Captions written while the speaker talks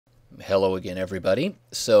Hello again, everybody.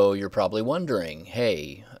 So you're probably wondering,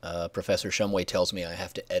 hey, Professor Shumway tells me I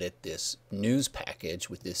have to edit this news package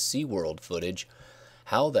with this SeaWorld footage.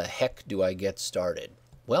 How the heck do I get started?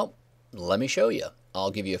 Well, let me show you.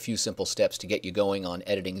 I'll give you a few simple steps to get you going on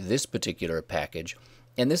editing this particular package.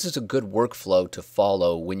 And this is a good workflow to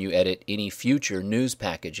follow when you edit any future news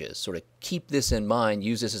packages. Sort of keep this in mind,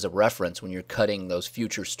 use this as a reference when you're cutting those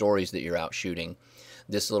future stories that you're out shooting.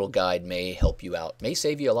 This little guide may help you out, may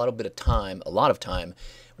save you a lot of time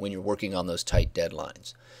when you're working on those tight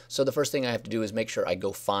deadlines. So the first thing I have to do is make sure I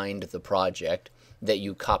go find the project that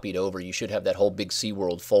you copied over. You should have that whole big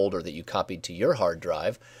SeaWorld folder that you copied to your hard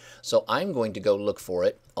drive. So I'm going to go look for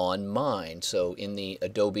it on mine. So in the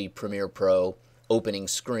Adobe Premiere Pro opening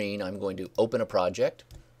screen, I'm going to open a project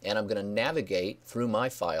and I'm going to navigate through my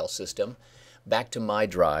file system back to my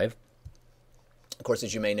drive. Of course,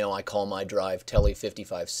 as you may know, I call my drive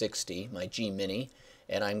Tele5560, my G Mini,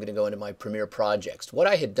 and I'm going to go into my Premiere Projects. What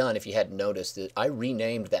I had done, if you hadn't noticed, is I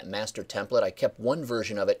renamed that master template. I kept one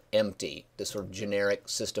version of it empty, this sort of generic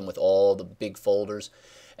system with all the big folders,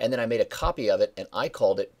 and then I made a copy of it, and I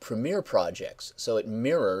called it Premiere Projects, so it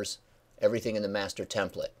mirrors everything in the master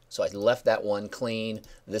template. So I left that one clean.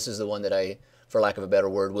 This is the one that I, for lack of a better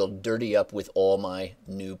word, will dirty up with all my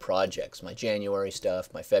new projects, my January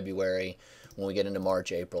stuff, my February, when we get into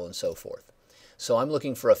March, April, and so forth. So I'm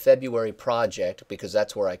looking for a February project because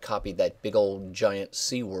that's where I copied that big old giant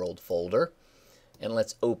SeaWorld folder. And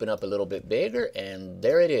let's open up a little bit bigger, and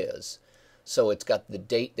there it is. So it's got the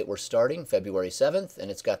date that we're starting, February 7th,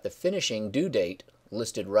 and it's got the finishing due date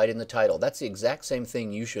listed right in the title. That's the exact same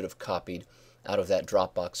thing you should have copied out of that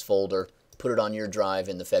Dropbox folder, put it on your drive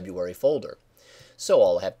in the February folder. So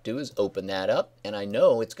all I have to do is open that up, and I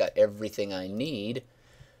know it's got everything I need.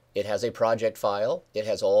 It has a project file. It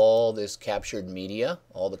has all this captured media,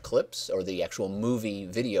 all the clips, or the actual movie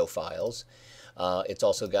video files. It's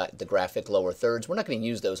also got the graphic lower thirds. We're not going to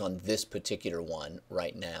use those on this particular one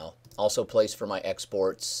right now. Also place for my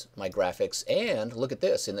exports, my graphics, and look at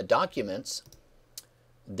this. In the documents,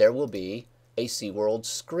 there will be a SeaWorld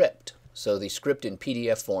script. So the script in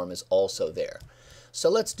PDF form is also there. So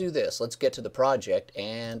let's do this. Let's get to the project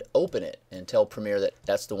and open it and tell Premiere that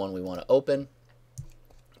that's the one we want to open.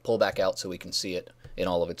 Pull back out so we can see it in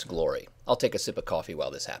all of its glory. I'll take a sip of coffee while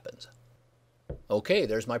this happens. Okay,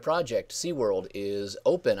 there's my project. SeaWorld is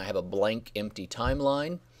open. I have a blank, empty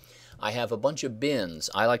timeline. I have a bunch of bins.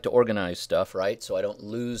 I like to organize stuff, right? So I don't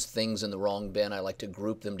lose things in the wrong bin. I like to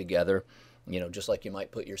group them together, you know, just like you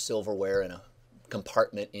might put your silverware in a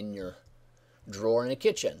compartment in your drawer in a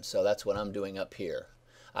kitchen. So that's what I'm doing up here.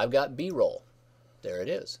 I've got B-roll. There it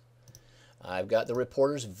is. I've got the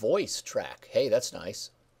reporter's voice track. Hey, that's nice.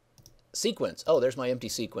 Sequence. Oh, there's my empty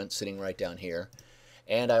sequence sitting right down here.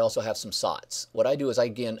 And I also have some SOTs. What I do is, I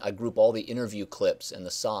group all the interview clips and the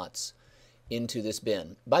SOTs into this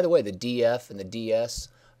bin. By the way, the DF and the DS,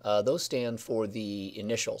 those stand for the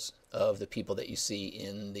initials of the people that you see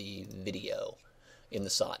in the video, in the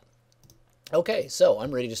SOT. Okay, so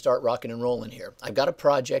I'm ready to start rocking and rolling here. I've got a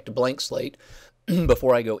project, a blank slate.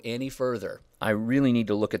 Before I go any further, I really need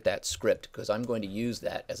to look at that script because I'm going to use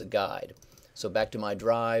that as a guide. So back to my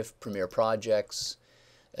drive, Premiere Projects.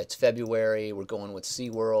 It's February. We're going with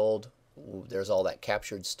SeaWorld. There's all that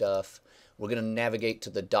captured stuff. We're going to navigate to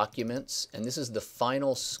the documents, and this is the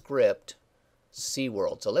final script,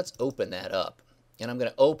 SeaWorld. So let's open that up. And I'm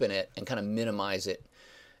going to open it and kind of minimize it,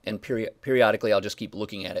 and periodically I'll just keep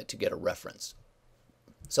looking at it to get a reference.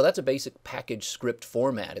 So that's a basic package script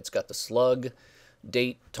format. It's got the slug,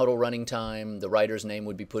 date, total running time, the writer's name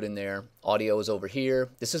would be put in there. Audio is over here.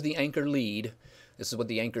 This is the anchor lead. This is what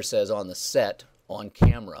the anchor says on the set, on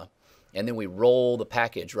camera. And then we roll the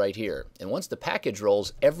package right here. And once the package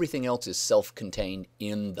rolls, everything else is self-contained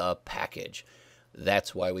in the package.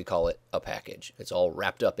 That's why we call it a package. It's all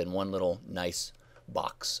wrapped up in one little nice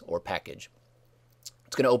box or package.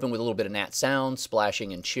 It's going to open with a little bit of nat sound,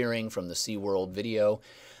 splashing and cheering from the SeaWorld video.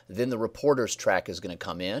 Then the reporter's track is going to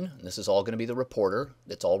come in. This is all going to be the reporter.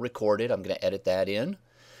 It's all recorded. I'm going to edit that in.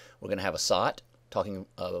 We're going to have a SOT talking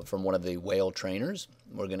from one of the whale trainers.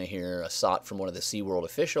 We're going to hear a SOT from one of the SeaWorld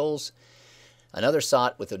officials. Another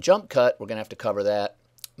SOT with a jump cut. We're going to have to cover that.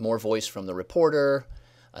 More voice from the reporter.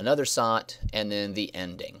 Another SOT, and then the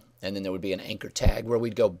ending. And then there would be an anchor tag where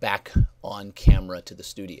we'd go back on camera to the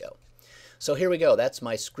studio. So here we go. That's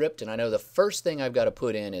my script, and I know the first thing I've got to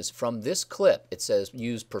put in is from this clip. It says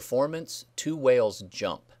use performance, 2 whales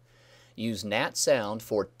jump. Use nat sound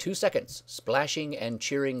for 2 seconds, splashing and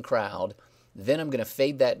cheering crowd. Then I'm going to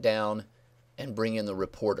fade that down and bring in the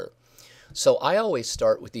reporter. So I always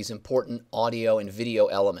start with these important audio and video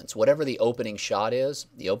elements. Whatever the opening shot is,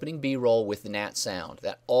 the opening B-roll with the nat sound,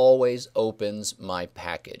 that always opens my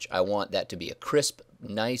package. I want that to be a crisp,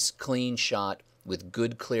 nice, clean shot with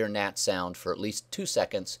good, clear nat sound for at least 2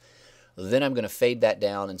 seconds. Then I'm going to fade that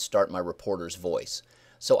down and start my reporter's voice.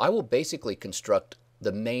 So I will basically construct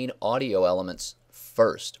the main audio elements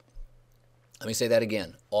first. Let me say that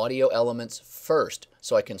again. Audio elements first.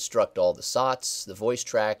 So I construct all the SOTs, the voice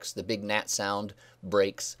tracks, the big nat sound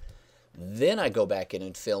breaks. Then I go back in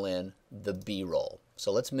and fill in the B-roll.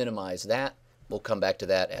 So let's minimize that. We'll come back to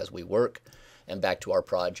that as we work and back to our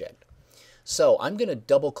project. So I'm going to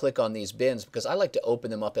double click on these bins because I like to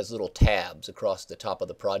open them up as little tabs across the top of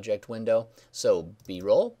the project window. So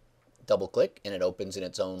B-roll, double click, and it opens in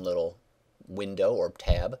its own little window or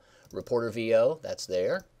tab. Reporter VO, that's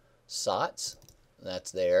there. SOTs,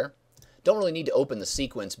 that's there. Don't really need to open the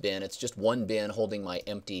sequence bin. It's just one bin holding my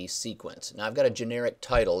empty sequence. Now I've got a generic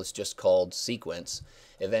title. It's just called sequence.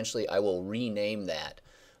 Eventually I will rename that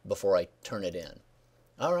before I turn it in.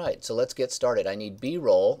 All right, so let's get started. I need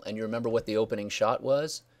B-roll, and you remember what the opening shot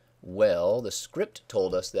was? Well, the script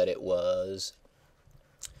told us that it was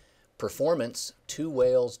performance, 2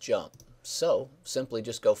 whales jump. So simply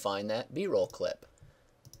just go find that B-roll clip.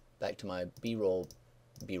 Back to my B-roll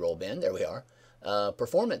bin. There we are.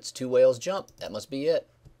 Performance, 2 whales jump. That must be it.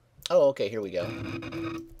 Oh, okay, here we go.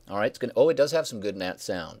 All right, it's gonna. Oh, it does have some good nat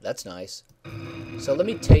sound. That's nice. So let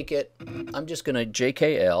me take it. I'm just gonna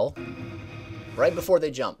JKL right before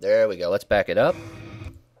they jump. There we go. Let's back it up.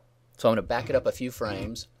 So I'm gonna back it up a few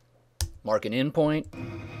frames. Mark an in point.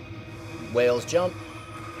 Whales jump.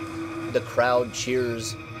 The crowd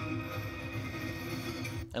cheers.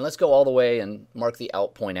 And let's go all the way and mark the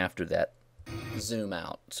out point after that. Zoom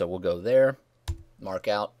out. So we'll go there, mark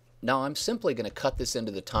out. Now I'm simply going to cut this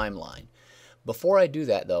into the timeline. Before I do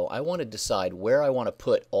that though, I want to decide where I want to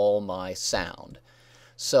put all my sound.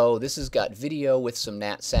 So this has got video with some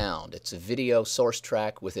nat sound. It's a video source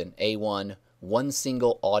track with an A1, one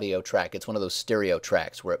single audio track. It's one of those stereo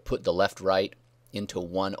tracks where it put the left right into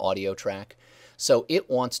one audio track. So it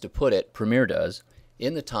wants to put it, Premiere does,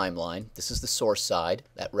 in the timeline. This is the source side.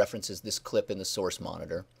 That references this clip in the source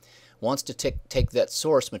monitor. Wants to take that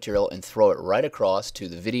source material and throw it right across to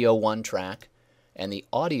the video 1 track and the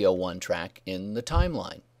audio 1 track in the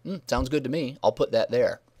timeline. Sounds good to me. I'll put that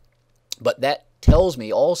there. But that tells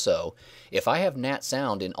me also, if I have nat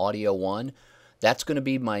sound in audio 1, that's going to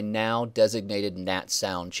be my now designated nat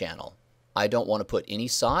sound channel. I don't want to put any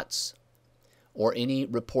SOTs or any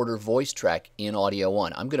reporter voice track in audio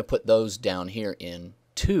 1. I'm going to put those down here in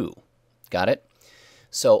 2. Got it?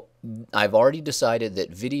 So I've already decided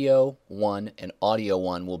that video 1 and audio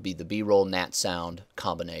 1 will be the B-roll nat sound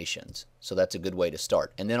combinations. So that's a good way to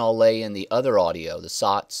start. And then I'll lay in the other audio, the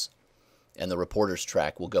SOTs and the reporter's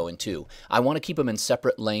track will go in 2. I want to keep them in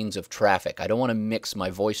separate lanes of traffic. I don't want to mix my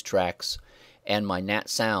voice tracks and my nat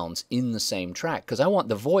sounds in the same track because I want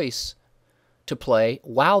the voice to play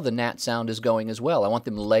while the nat sound is going as well. I want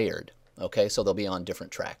them layered, okay, so they'll be on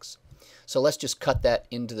different tracks. So let's just cut that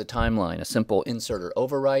into the timeline, a simple insert or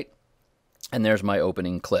overwrite, and there's my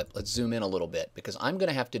opening clip. Let's zoom in a little bit because I'm going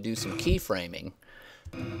to have to do some keyframing.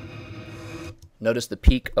 Notice the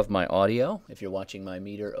peak of my audio, if you're watching my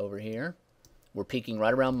meter over here. We're peaking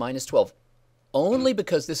right around -12. Only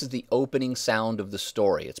because this is the opening sound of the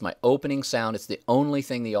story. It's my opening sound. It's the only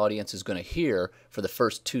thing the audience is going to hear for the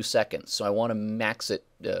first 2 seconds. So I want to max it,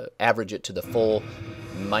 average it to the full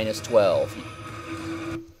 -12.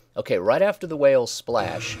 Okay, right after the whales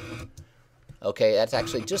splash, okay, that's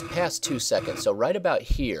actually just past 2 seconds. So right about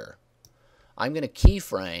here, I'm going to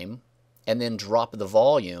keyframe and then drop the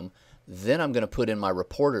volume. Then I'm going to put in my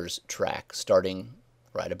reporter's track starting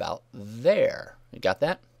right about there. You got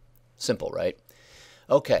that? Simple, right?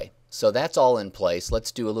 Okay, so that's all in place.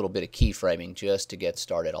 Let's do a little bit of keyframing just to get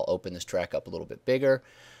started. I'll open this track up a little bit bigger.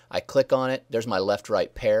 I click on it. There's my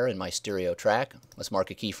left-right pair in my stereo track. Let's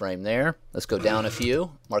mark a keyframe there. Let's go down a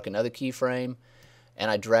few, mark another keyframe,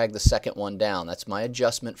 and I drag the second one down. That's my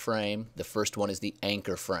adjustment frame. The first one is the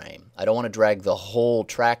anchor frame. I don't want to drag the whole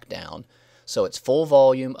track down. So it's full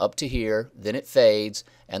volume up to here, then it fades,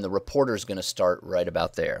 and the reporter's going to start right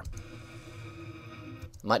about there.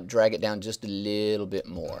 Might drag it down just a little bit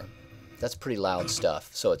more. That's pretty loud stuff.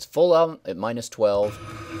 So it's full out at -12,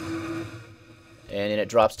 and then it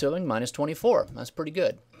drops to -24. That's pretty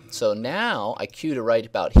good. So now I cue to right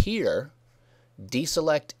about here,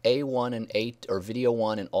 deselect A1 and or video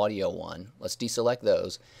 1 and audio 1. Let's deselect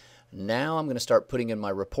those. Now I'm going to start putting in my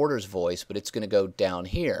reporter's voice, but it's going to go down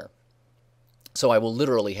here. So I will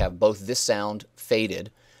literally have both this sound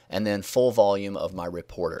faded and then full volume of my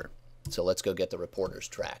reporter. So let's go get the reporter's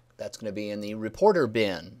track. That's going to be in the reporter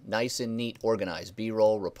bin. Nice and neat, organized.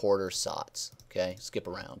 B-roll, reporter, SOTs. Okay, skip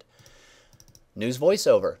around. News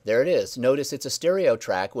voiceover. There it is. Notice it's a stereo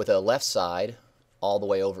track with a left side all the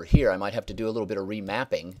way over here. I might have to do a little bit of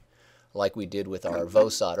remapping like we did with our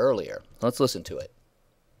VOSOT earlier. Let's listen to it.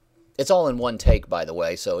 It's all in one take, by the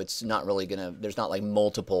way, so it's not really going to, there's not like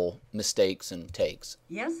multiple mistakes and takes.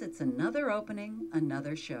 Yes, it's another opening,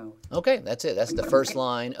 another show. Okay, that's it. That's the first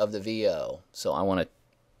line of the VO. So I want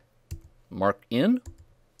to mark in.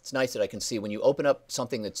 It's nice that I can see when you open up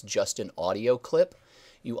something that's just an audio clip,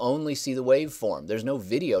 you only see the waveform. There's no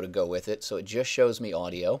video to go with it, so it just shows me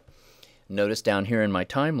audio. Notice down here in my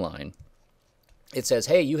timeline, it says,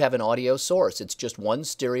 hey, you have an audio source. It's just one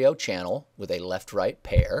stereo channel with a left-right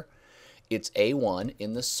pair. It's A1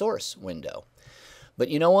 in the source window. But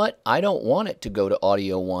you know what? I don't want it to go to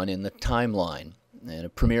audio 1 in the timeline.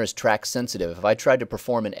 And Premiere is track sensitive. If I tried to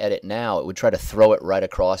perform an edit now, it would try to throw it right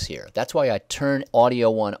across here. That's why I turn audio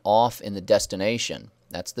 1 off in the destination.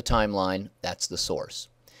 That's the timeline. That's the source.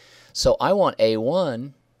 So I want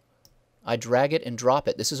A1. I drag it and drop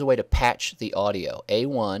it. This is a way to patch the audio.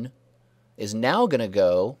 A1 is now going to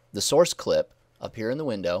go, the source clip up here in the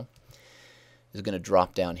window, is going to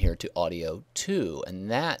drop down here to audio 2, and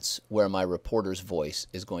that's where my reporter's voice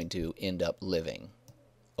is going to end up living.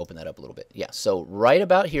 Open that up a little bit. Yeah, so right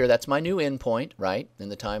about here, that's my new in point, right, in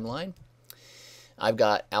the timeline. I've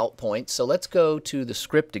got out points, so let's go to the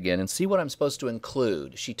script again and see what I'm supposed to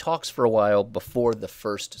include. She talks for a while before the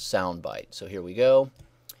first soundbite. So here we go.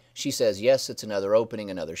 She says, yes, it's another opening,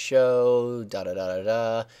 another show,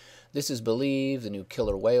 da-da-da-da-da. This is Believe, the new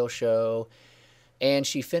killer whale show. And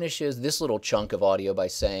she finishes this little chunk of audio by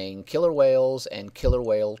saying killer whales and killer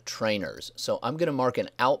whale trainers. So I'm going to mark an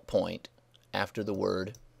out point after the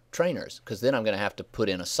word trainers, because then I'm going to have to put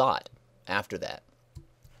in a SOT after that.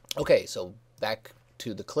 Okay, so back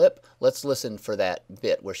to the clip. Let's listen for that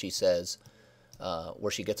bit where she says,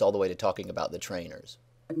 where she gets all the way to talking about the trainers.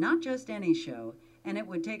 But not just any show, and it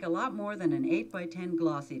would take a lot more than an 8x10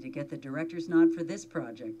 glossy to get the director's nod for this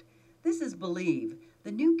project. This is Believe,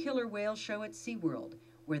 the new killer whale show at SeaWorld,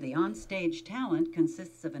 where the on-stage talent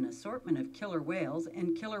consists of an assortment of killer whales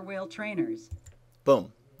and killer whale trainers.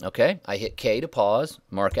 Boom. Okay, I hit K to pause,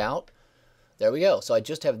 mark out. There we go. So I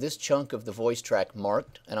just have this chunk of the voice track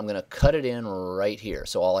marked, and I'm going to cut it in right here.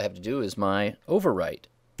 So all I have to do is my overwrite,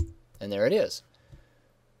 and there it is.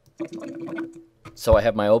 So I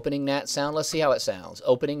have my opening nat sound. Let's see how it sounds.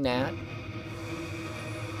 Opening nat.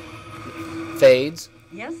 Fades.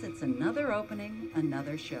 Yes, it's another opening,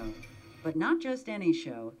 another show. But not just any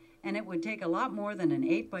show, and it would take a lot more than an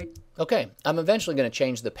 8x... Okay, I'm eventually going to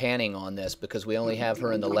change the panning on this because we only have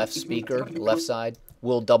her in the left speaker, left side.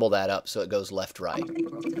 We'll double that up so it goes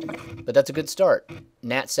left-right. But that's a good start.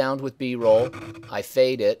 Nat sound with B-roll. I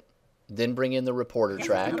fade it, then bring in the reporter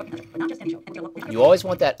track. You always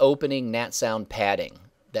want that opening nat sound padding.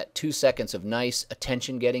 That 2 seconds of nice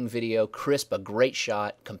attention-getting video, crisp, a great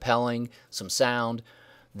shot, compelling, some sound.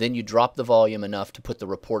 Then you drop the volume enough to put the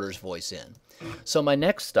reporter's voice in. So my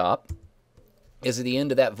next stop is at the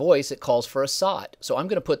end of that voice. It calls for a SOT. So I'm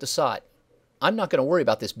going to put the SOT. I'm not going to worry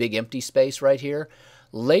about this big empty space right here.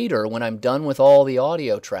 Later, when I'm done with all the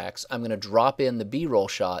audio tracks, I'm going to drop in the B-roll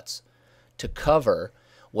shots to cover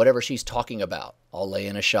whatever she's talking about. I'll lay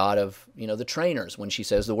in a shot of, the trainers when she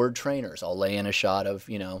says the word trainers. I'll lay in a shot of,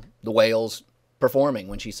 the whales performing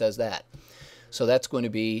when she says that. So that's going to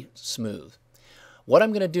be smooth. What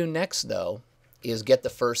I'm going to do next, though, is get the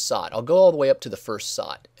first SOT. I'll go all the way up to the first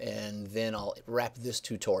SOT, and then I'll wrap this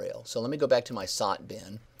tutorial. So let me go back to my SOT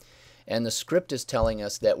bin. And the script is telling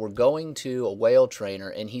us that we're going to a whale trainer,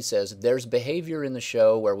 and he says there's behavior in the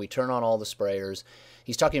show where we turn on all the sprayers.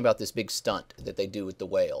 He's talking about this big stunt that they do with the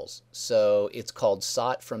whales. So it's called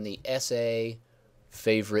SOT from the SA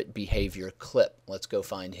favorite behavior clip. Let's go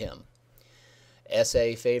find him.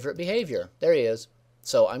 SA favorite behavior. There he is.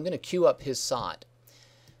 So I'm going to queue up his SOT.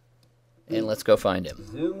 And let's go find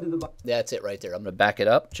him. That's it right there. I'm going to back it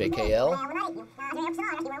up. JKL.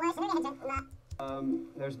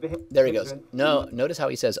 There he goes. No, notice how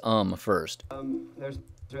he says first.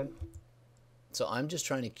 So I'm just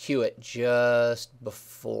trying to cue it just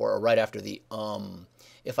before or right after the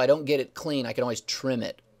If I don't get it clean, I can always trim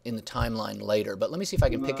it in the timeline later. But let me see if I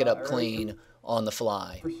can pick it up clean on the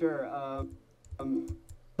fly. For sure.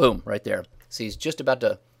 Boom, right there. See, he's just about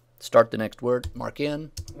to start the next word. Mark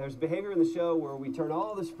in. There's behavior in the show where we turn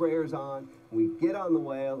all the sprayers on, we get on the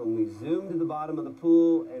whale, and we zoom to the bottom of the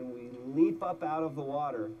pool, and we leap up out of the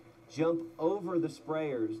water, jump over the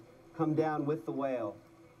sprayers, come down with the whale.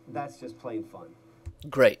 That's just plain fun.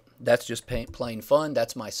 Great. That's just plain fun.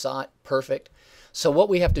 That's my SOT. Perfect. So what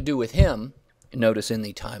we have to do with him, notice in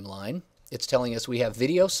the timeline, it's telling us we have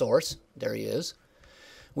video source. There he is.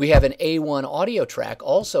 We have an A1 audio track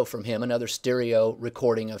also from him, another stereo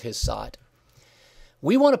recording of his SOT.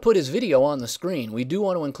 We want to put his video on the screen. We do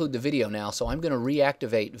want to include the video now, so I'm going to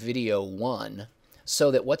reactivate video 1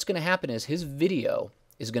 so that what's going to happen is his video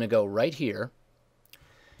is going to go right here.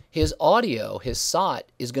 His audio, his SOT,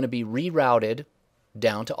 is going to be rerouted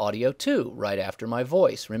down to audio 2 right after my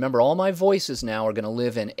voice. Remember, all my voices now are going to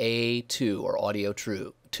live in A2 or audio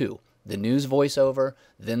 2. The news voiceover,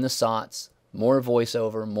 then the SOTs, more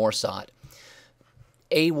voiceover, more SOT.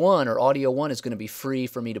 A1 or audio 1 is going to be free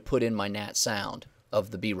for me to put in my nat sound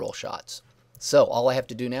of the B-roll shots. So all I have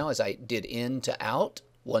to do now is I did in to out,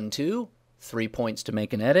 1, 2, 3 points to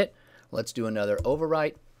make an edit. Let's do another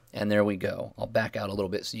overwrite, and there we go. I'll back out a little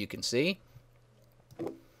bit so you can see.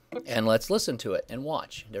 And let's listen to it and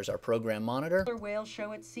watch. There's our program monitor. Killer Whale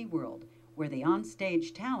Show at SeaWorld, where the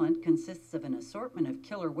onstage talent consists of an assortment of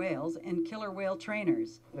killer whales and killer whale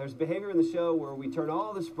trainers. There's behavior in the show where we turn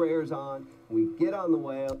all the sprayers on, we get on the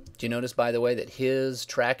whale. Do you notice, by the way, that his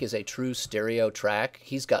track is a true stereo track?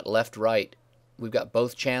 He's got left-right. We've got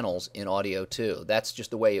both channels in audio too. That's just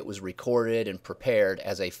the way it was recorded and prepared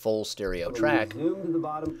as a full stereo track. Zoom to the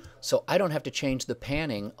bottom. So I don't have to change the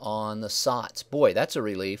panning on the SOTs. Boy, that's a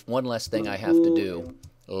relief. One less thing I have to do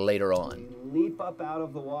later on. We leap up out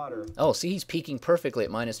of the water. Oh, see, he's peaking perfectly at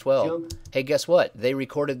 -12. Jump. Hey, guess what? They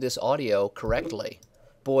recorded this audio correctly.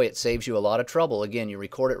 Boy, it saves you a lot of trouble. Again, you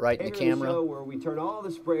record it right in the camera. Show where we turn all the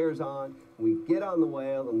sprayers on, we get on the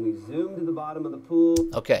whale, and we zoom to the bottom of the pool.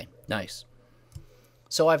 Okay, nice.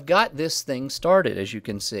 So I've got this thing started, as you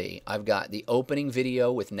can see. I've got the opening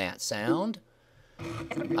video with nat sound.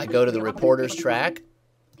 I go to the reporter's track,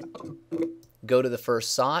 go to the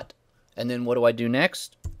first SOT, and then what do I do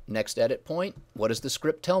next? Next edit point. What does the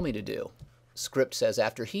script tell me to do? Script says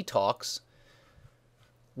after he talks,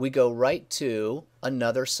 we go right to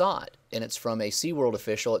another SOT, and it's from a SeaWorld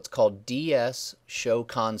official. It's called DS Show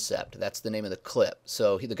Concept. That's the name of the clip.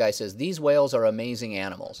 So the guy says, these whales are amazing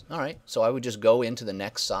animals. All right, so I would just go into the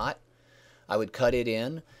next SOT. I would cut it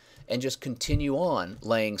in and just continue on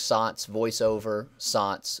laying SOTs, voiceover,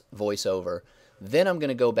 SOTs, voiceover. Then I'm going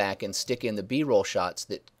to go back and stick in the B-roll shots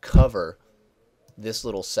that cover this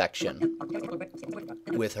little section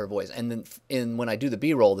with her voice. And then when I do the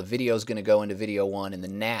B-roll, the video is going to go into video 1 and the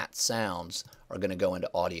nat sounds are going to go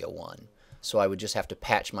into audio 1. So I would just have to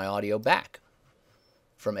patch my audio back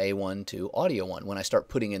from A1 to audio 1 when I start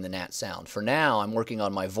putting in the nat sound. For now, I'm working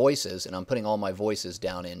on my voices, and I'm putting all my voices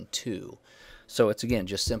down in 2. So it's, again,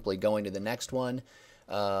 just simply going to the next one.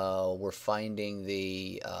 We're finding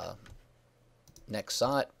the next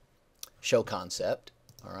SOT, show concept.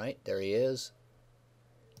 All right, there he is.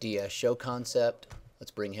 DS show concept. Let's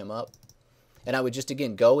bring him up. And I would just,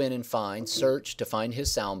 again, go in and search to find his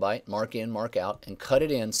soundbite, mark in, mark out, and cut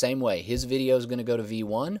it in same way. His video is going to go to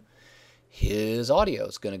V1. His audio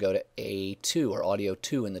is going to go to A2 or audio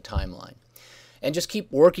 2 in the timeline. And just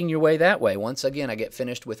keep working your way that way. Once again, I get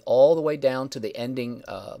finished with all the way down to the ending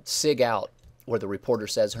sig out where the reporter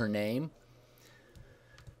says her name.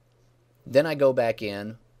 Then I go back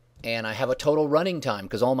in and I have a total running time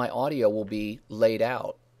because all my audio will be laid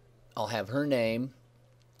out. I'll have her name.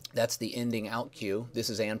 That's the ending out cue. This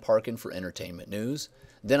is Ann Parkin for Entertainment News.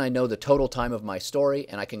 Then I know the total time of my story,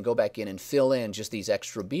 and I can go back in and fill in just these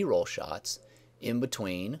extra B-roll shots in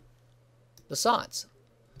between the SOTs.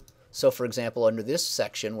 So, for example, under this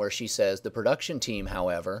section where she says the production team,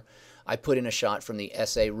 however, I put in a shot from the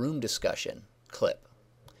SA room discussion clip.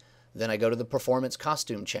 Then I go to the performance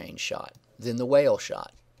costume change shot, then the whale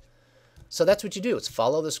shot. So that's what you do. It's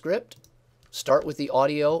follow the script. Start with the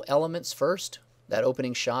audio elements first, that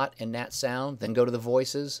opening shot and nat sound, then go to the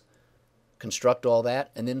voices, construct all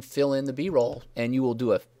that, and then fill in the B-roll, and you will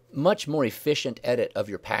do a much more efficient edit of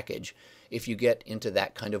your package if you get into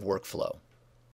that kind of workflow.